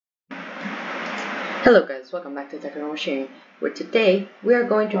Hello guys, welcome back to Technical Machining, where today we are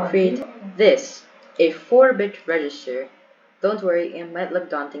going to create this, a 4-bit register. Don't worry, it might look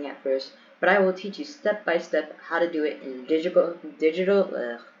daunting at first, but I will teach you step by step how to do it in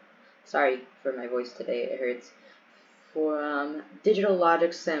sorry for my voice today, it hurts, for Digital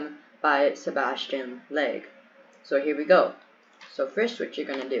Logic Sim by Sebastian Lague. So here we go. So first what you're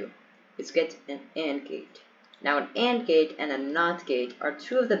going to do is get an AND gate. Now an AND gate and a NOT gate are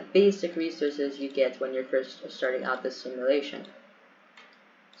two of the basic resources you get when you're first starting out this simulation.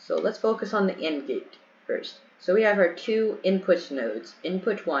 So let's focus on the AND gate first. So we have our two input nodes,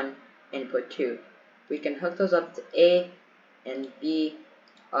 input 1, input 2. We can hook those up to A and B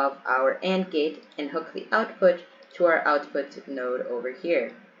of our AND gate and hook the output to our output node over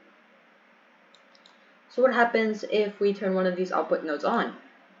here. So what happens if we turn one of these output nodes on?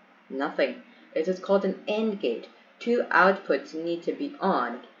 Nothing. It is called an AND gate. Two outputs need to be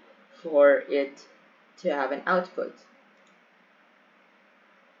on for it to have an output.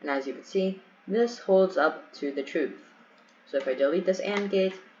 And as you can see, this holds up to the truth. So if I delete this AND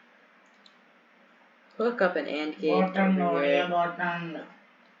gate, hook up an AND gate over here,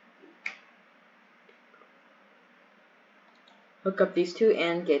 hook up these two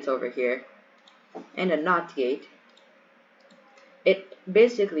AND gates over here, and a NOT gate, it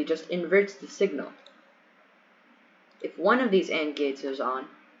basically just inverts the signal. If one of these AND gates is on,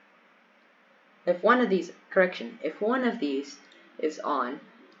 if one of these is on,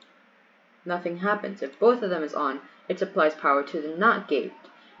 nothing happens. If both of them is on, it supplies power to the NOT gate,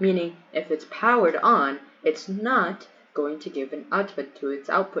 meaning if it's powered on, it's not going to give an output to its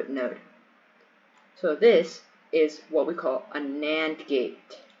output node. So this is what we call a NAND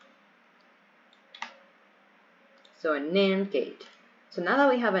gate. So a NAND gate. So now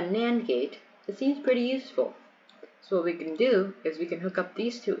that we have a NAND gate, it seems pretty useful. So what we can do is we can hook up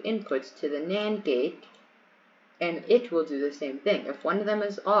these two inputs to the NAND gate, and it will do the same thing. If one of them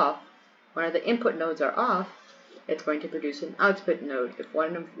is off, one of the input nodes are off, it's going to produce an output node. If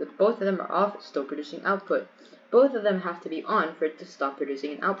both of them are off, it's still producing output. Both of them have to be on for it to stop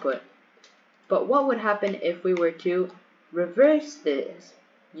producing an output. But what would happen if we were to reverse this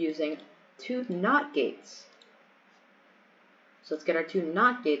using two NOT gates? So let's get our two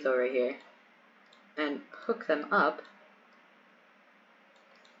NOT gates over here and hook them up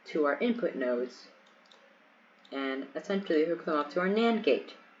to our input nodes and essentially hook them up to our NAND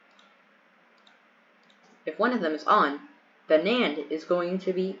gate. If one of them is on, the NAND is going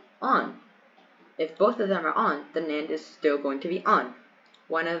to be on. If both of them are on, the NAND is still going to be on.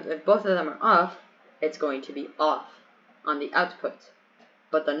 If both of them are off, it's going to be off on the output.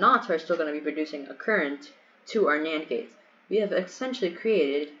 But the NOTs are still going to be producing a current to our NAND gates. We have essentially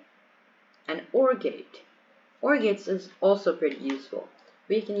created an OR gate. OR gates is also pretty useful.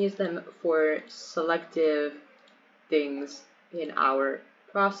 We can use them for selective things in our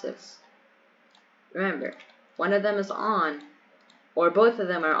process. Remember, one of them is on, or both of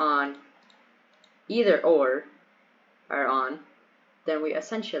them are on, either or are on, then we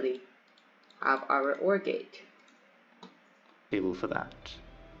essentially have our OR gate. Table for that.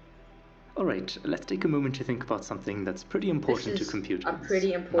 Alright, let's take a moment to think about something that's pretty important to computers. This is a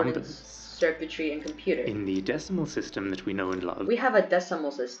pretty important numbers. Circuitry in computer. In the decimal system that we know and love, we have a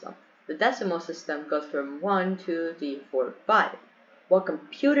decimal system. The decimal system goes from 1, 2, 3, 4, 5. What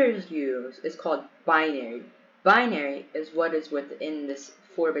computers use is called binary. Binary is what is within this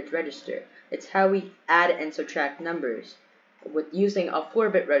 4-bit register. It's how we add and subtract numbers with using a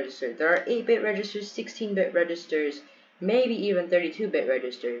 4-bit register. There are 8-bit registers, 16-bit registers, maybe even 32-bit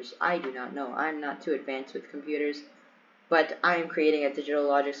registers. I do not know. I'm not too advanced with computers, but I am creating a digital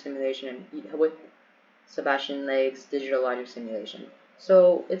logic simulation with Sebastian Lague's digital logic simulation.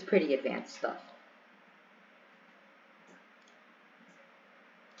 So it's pretty advanced stuff.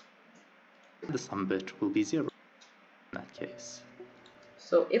 the sum bit will be 0 in that case.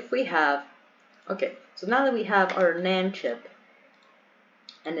 So if we have, okay, so now that we have our NAND chip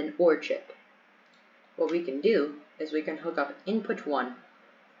and an OR chip, what we can do is we can hook up input 1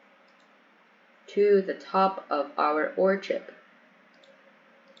 to the top of our OR chip.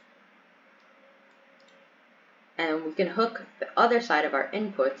 And we can hook the other side of our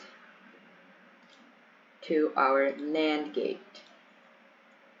input to our NAND gate.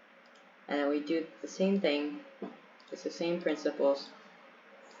 And then we do the same thing, it's the same principles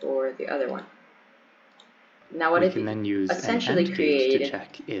for the other one. Now what we can then use essentially an AND created gate to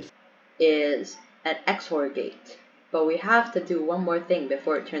check if is an XOR gate. But we have to do one more thing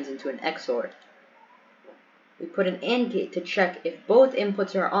before it turns into an XOR. We put an AND gate to check if both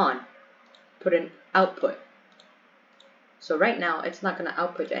inputs are on. Put an output. So right now it's not going to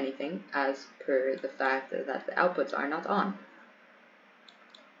output anything as per the fact that the outputs are not on.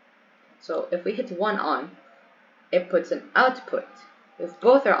 So if we hit one on, it puts an output. If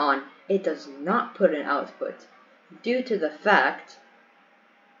both are on, it does not put an output due to the fact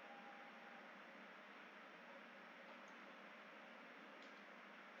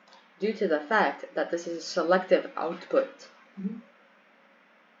that this is a selective output.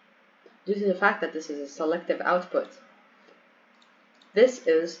 Due to the fact that this is a selective output, this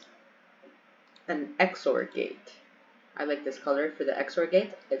is an XOR gate. I like this color for the XOR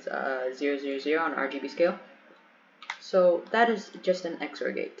gate. It's 000 on RGB scale. So that is just an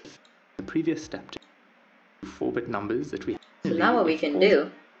XOR gate. The previous step to 4-bit numbers that we have. So now what we can do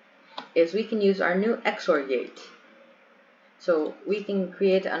is we can use our new XOR gate. So we can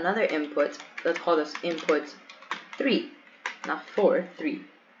create another input. Let's call this input 3, not 4, 3.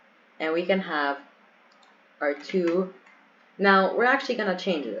 And we can have our 2. Now we're actually going to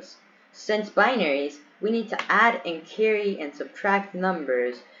change this. Since binaries, we need to add and carry and subtract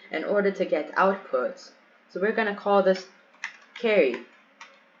numbers in order to get outputs. So we're going to call this carry.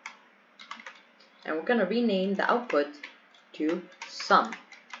 And we're going to rename the output to sum.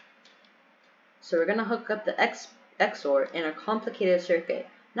 So we're going to hook up the XOR in a complicated circuit,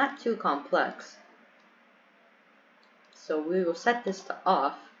 not too complex. So we will set this to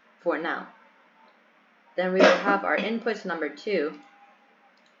off for now. Then we will have our inputs number 2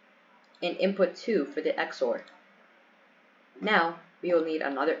 and input 2 for the XOR. Now we will need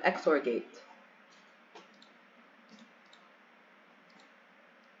another XOR gate.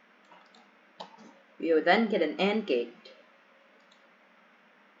 We will then get an AND gate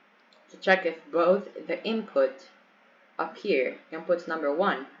to check if both the input up here, inputs number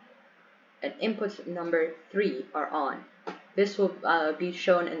 1 and inputs number 3 are on. This will be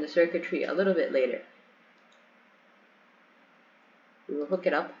shown in the circuitry a little bit later. We will hook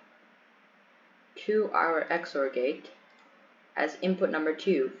it up to our XOR gate as input number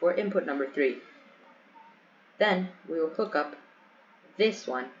 2 for input number 3. Then we will hook up this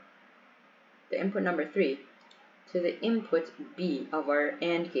one, the input number 3, to the input B of our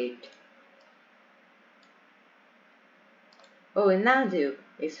AND gate. What we'll now do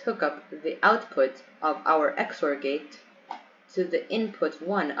is hook up the output of our XOR gate to the input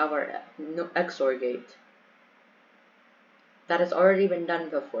 1 of our XOR gate. That has already been done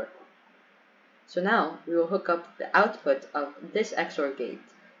before. So now we will hook up the output of this XOR gate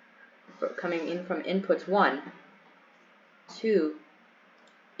coming in from input 1 to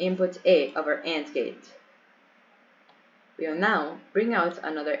input A of our AND gate. We will now bring out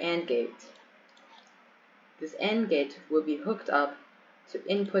another AND gate. This AND gate will be hooked up to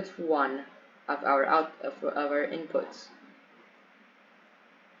input 1 of our inputs.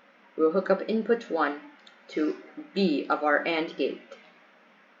 We will hook up input 1 to B of our AND gate.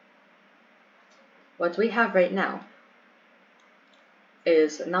 What we have right now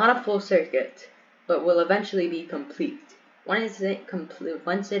is not a full circuit, but will eventually be complete. Once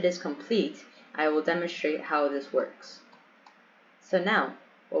it is complete, I will demonstrate how this works. So now,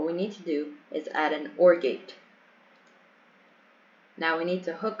 what we need to do is add an OR gate. Now we need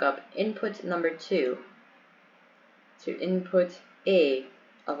to hook up input number 2 to input A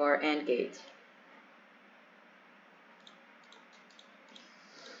of our AND gate.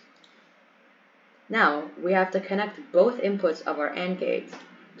 Now we have to connect both inputs of our AND gate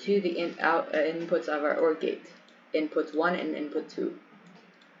to the inputs of our OR gate, input 1 and input 2.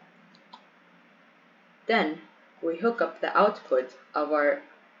 Then we hook up the output of our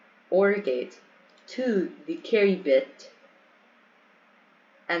OR gate to the carry bit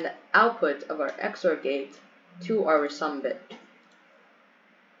and the output of our XOR gate to our sum bit.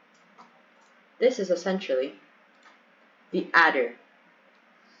 This is essentially the adder.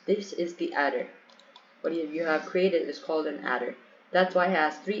 This is the adder. What you have created is called an adder. That's why it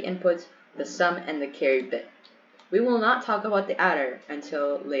has 3 inputs, the sum and the carry bit. We will not talk about the adder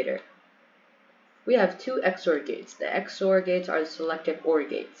until later. We have 2 XOR gates. The XOR gates are the selective OR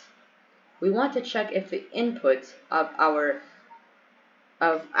gates. We want to check if the input of our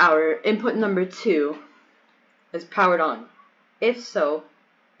input number 2 is powered on. If so,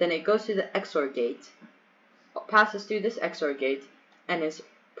 then it goes to the XOR gate, passes through this XOR gate, and is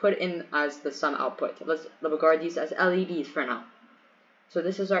put in as the sum output. Let's regard these as LEDs for now. So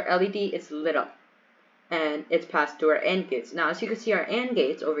this is our LED, it's lit up, and it's passed to our AND gates. Now as you can see, our AND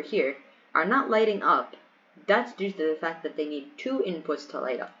gates over here are not lighting up. That's due to the fact that they need 2 inputs to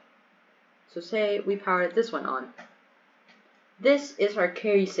light up. So say we power this one on. This is our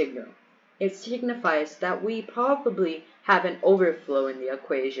carry signal. It signifies that we probably have an overflow in the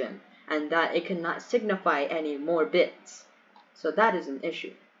equation, and that it cannot signify any more bits. So that is an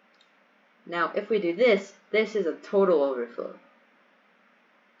issue. Now if we do this, this is a total overflow.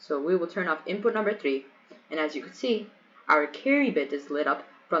 So we will turn off input number 3, and as you can see, our carry bit is lit up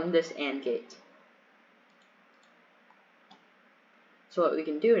from this AND gate. So what we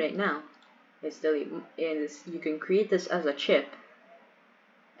can do right now is you can create this as a chip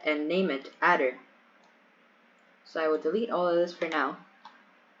and name it adder. So I will delete all of this for now.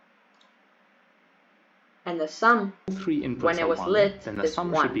 And the sum, 3 inputs when it was lit, then the is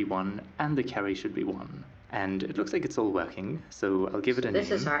sum 1. should be 1 and the carry should be 1. And it looks like it's all working, so I'll give it a name. This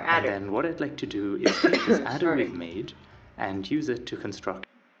is our adder. And then what I'd like to do is take this adder we've made and use it to construct.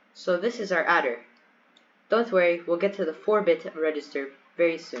 So this is our adder. Don't worry, we'll get to the 4-bit register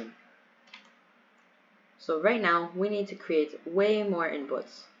very soon. So right now, we need to create way more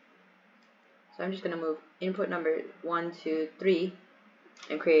inputs. So I'm just going to move input number 1, 2, 3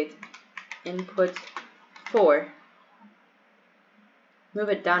 and create input 4. Move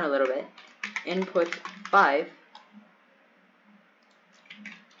it down a little bit. Input 5.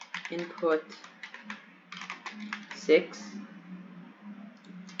 Input 6.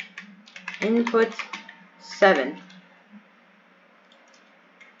 Input 7.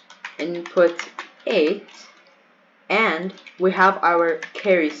 Input 8. And we have our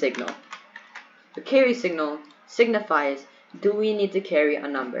carry signal. The carry signal signifies, do we need to carry a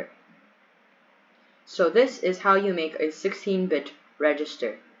number? So this is how you make a 16-bit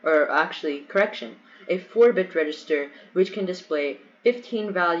register, or actually, correction, a 4-bit register which can display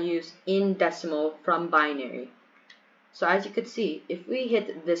 15 values in decimal from binary. So as you could see, if we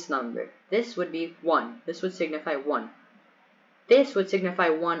hit this number, this would be 1. This would signify 1. This would signify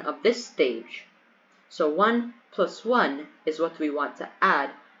 1 of this stage. So 1 plus 1 is what we want to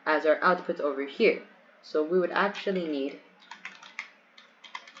add as our output over here. So we would actually need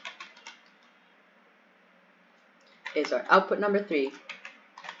is our output number 3,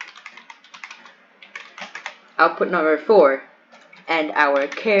 output number 4, and our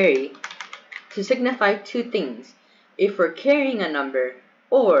carry to signify two things. If we're carrying a number,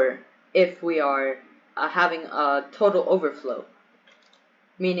 or if we are having a total overflow,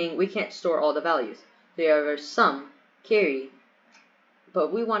 meaning we can't store all the values. So you have our sum, carry,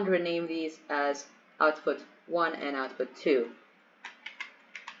 but we want to rename these as output 1 and output 2.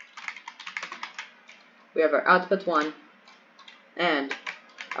 We have our output 1 and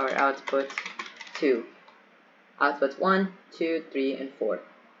our output 2. Output 1, 2, 3, and 4.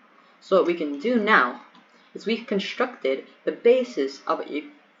 So what we can do now is we've constructed the basis of a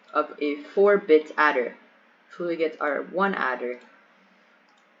 4-bit adder. So we get our 1 adder,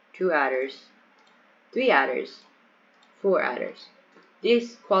 2 adders, 3 adders, 4 adders.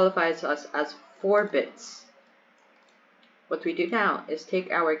 This qualifies us as 4 bits. What we do now is take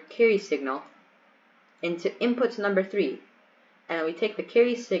our carry signal into input number 3, and we take the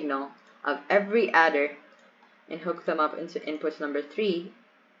carry signal of every adder and hook them up into input number 3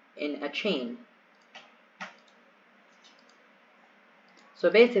 in a chain. So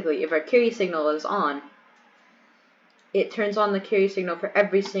basically, if our carry signal is on, it turns on the carry signal for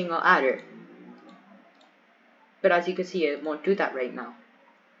every single adder. But as you can see, it won't do that right now.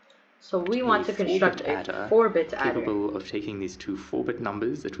 So we want to construct a 4-bit adder capable of taking these two 4-bit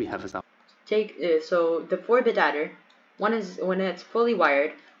numbers that we have as our so the 4-bit adder, when it's fully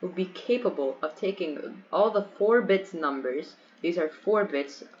wired, will be capable of taking all the 4-bit numbers. These are 4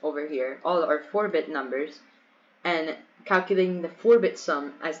 bits over here. All are 4-bit numbers, and calculating the 4-bit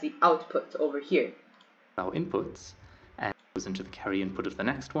sum as the output over here. Our inputs, and goes into the carry input of the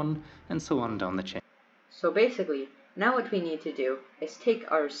next one, and so on down the chain. So basically, now what we need to do is take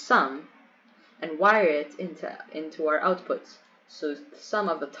our sum and wire it into our outputs. So the sum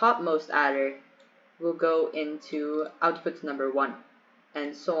of the topmost adder will go into output number 1,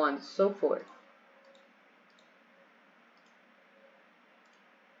 and so on and so forth.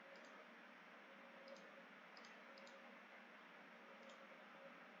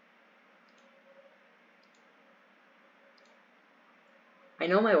 I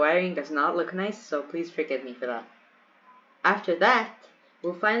know my wiring does not look nice, so please forgive me for that. After that,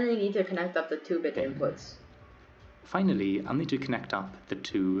 we'll finally need to connect up the 2-bit inputs. Finally, I'll need to connect up the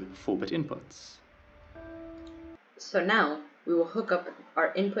two 4-bit inputs. So now, we will hook up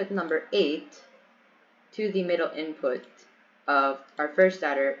our input number 8 to the middle input of our first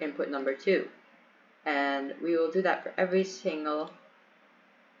adder, input number 2. And we will do that for every single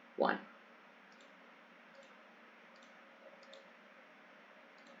one.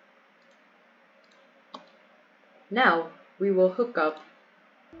 Now, we will hook up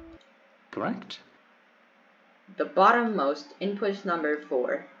Correct? the bottommost input number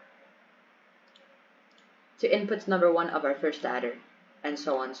 4 to inputs number 1 of our first adder, and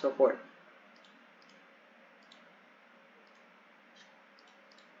so on and so forth.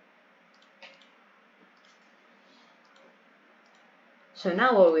 So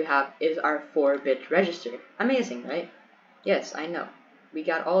now what we have is our 4-bit register. Amazing, right? Yes, I know. We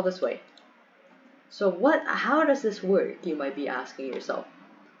got all this way. So how does this work, you might be asking yourself.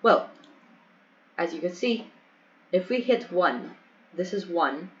 Well, as you can see, if we hit 1, this is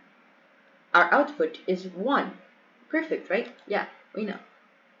 1, our output is 1. Perfect, right? Yeah, we know.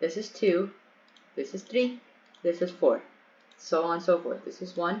 This is 2, this is 3, this is 4, so on and so forth. This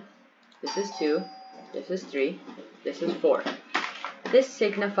is 1, this is 2, this is 3, this is 4. This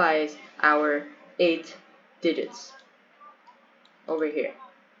signifies our 8 digits over here.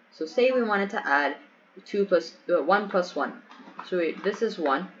 So say we wanted to add 1 plus 1. So this is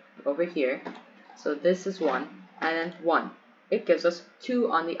 1 over here. So this is 1 and then 1. It gives us 2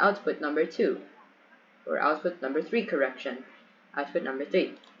 on the output number 2. Or output number 3 correction. Output number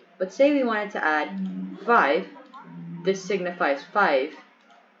 3. But say we wanted to add 5. This signifies 5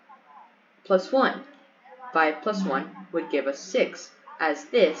 plus 1. 5 plus 1 would give us 6. As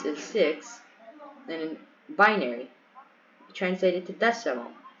this is 6, and in binary, translated to decimal.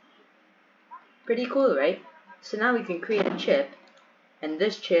 Pretty cool, right? So now we can create a chip, and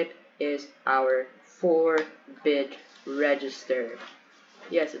this chip is our 4-bit register.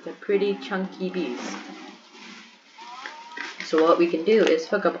 Yes, it's a pretty chunky beast. So what we can do is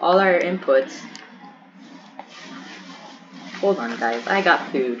hook up all our inputs. Hold on, guys, I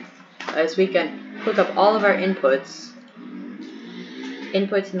got food. As we can hook up all of our inputs.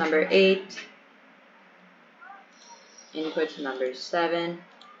 Inputs number 8, inputs number 7,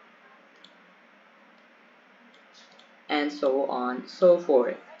 and so on, so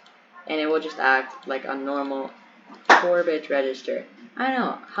forth. And it will just act like a normal 4-bit register. I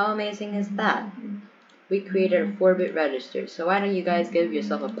know, how amazing is that? We created a 4-bit register, so why don't you guys give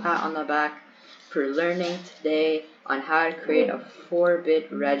yourself a pat on the back for learning today on how to create a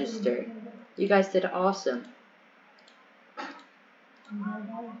 4-bit register. You guys did awesome.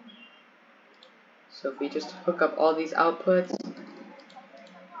 So if we just hook up all these outputs,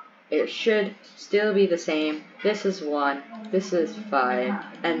 it should still be the same. This is 1, this is 5,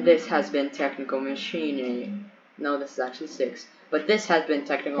 and this has been technical machinery. No, this is actually 6. But this has been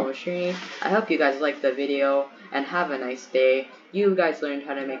technical machinery. I hope you guys liked the video, and have a nice day. You guys learned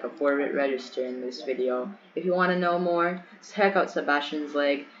how to make a 4-bit register in this video. If you want to know more, check out Sebastian's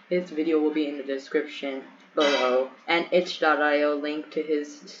Lague. His video will be in the description below, and itch.io link to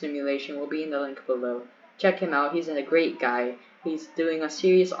his simulation will be in the link below. Check him out, he's a great guy. He's doing a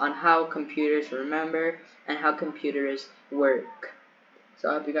series on how computers remember and how computers work. So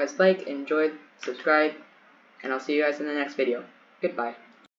I hope you guys like, enjoyed, subscribe, and I'll see you guys in the next video. Goodbye.